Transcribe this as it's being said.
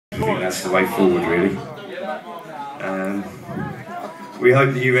think that's the way forward, really. We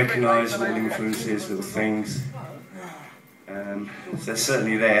hope that you recognise little influences, little things. They're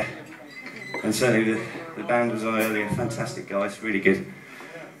certainly there, and certainly the band was on earlier, fantastic guys, really good.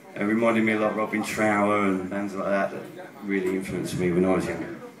 It reminded me a lot of Robin Trower and bands like that really influenced me when I was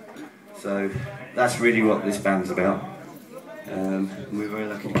younger. So that's really what this band's about. We're very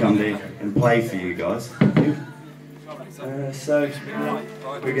lucky to come here and play for you guys. So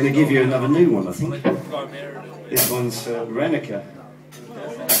we're going to give you another new one, I think. This one's Renica.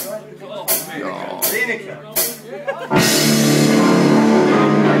 Renica.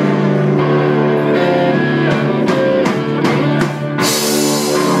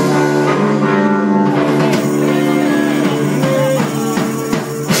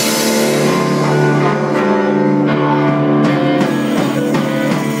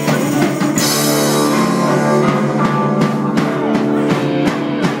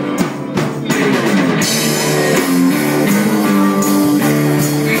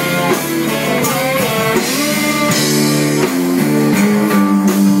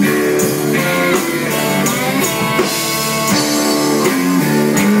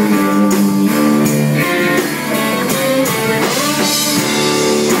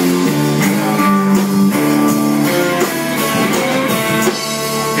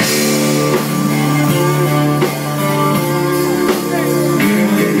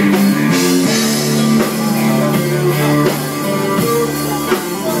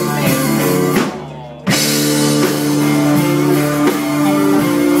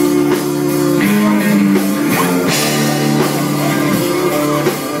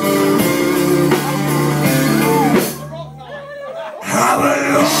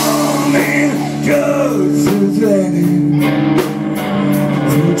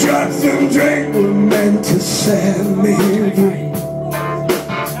 Drugs and drink were meant to set me free.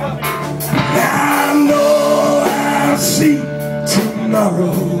 I know I'll see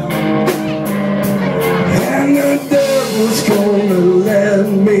tomorrow, and the devil's gonna let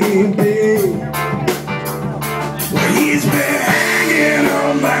me be. Well, he's been hanging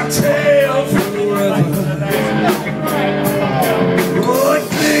on my tail forever, oh,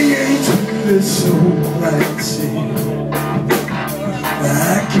 clinging to this old black sea. I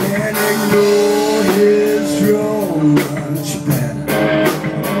can't ignore his drum much better.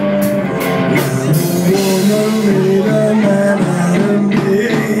 Now the woman made a man out of me.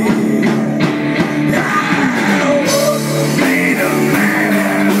 The woman made a man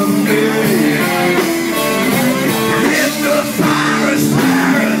out of me. It's the fire as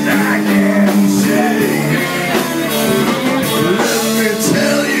far as I can see. Let me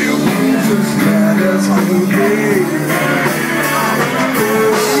tell you, he's as bad as can be.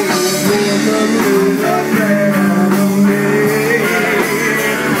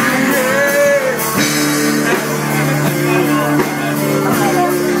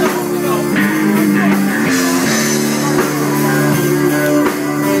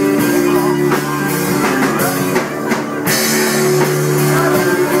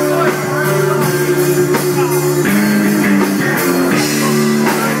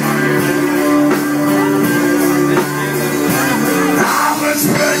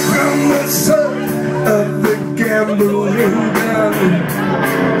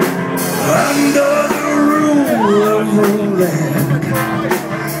 Under the rule of roulette,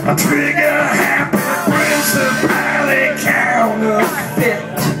 a trigger happy principally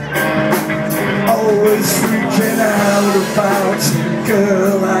counterfeit, always freaking out about the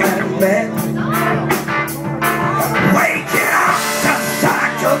girl I met, waking up to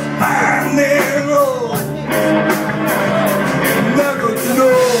suck a burning roll, never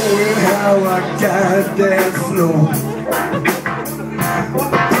knowing how I got that flow.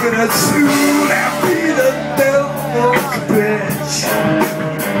 But soon I'll be the devil's bitch,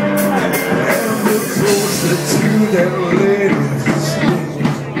 ever closer to them ladies.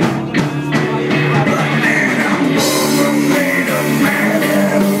 But then a woman made a man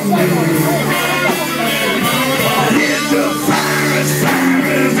out of me. It's the fire as far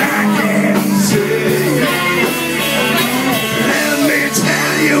as I can see. Let me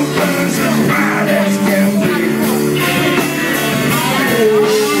tell you, burns as bright as can be.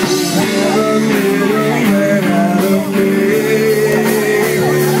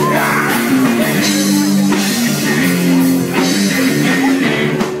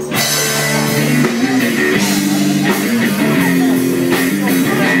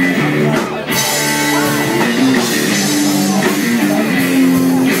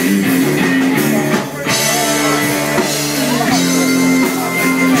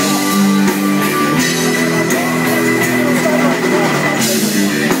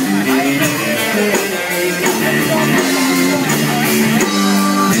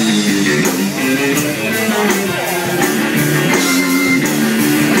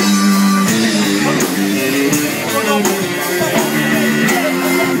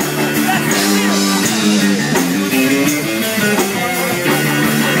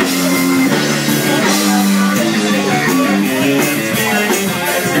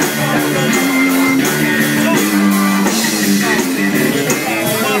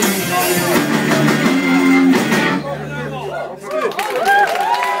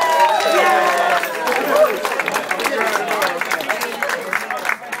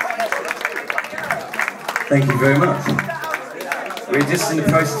 Thank you very much. We're just in the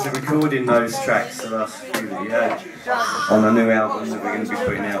process of recording those tracks, the last few that you had, on a new album that we're going to be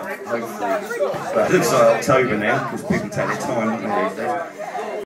putting out, hopefully. But it looks like October now, because people take their time, don't they, these days?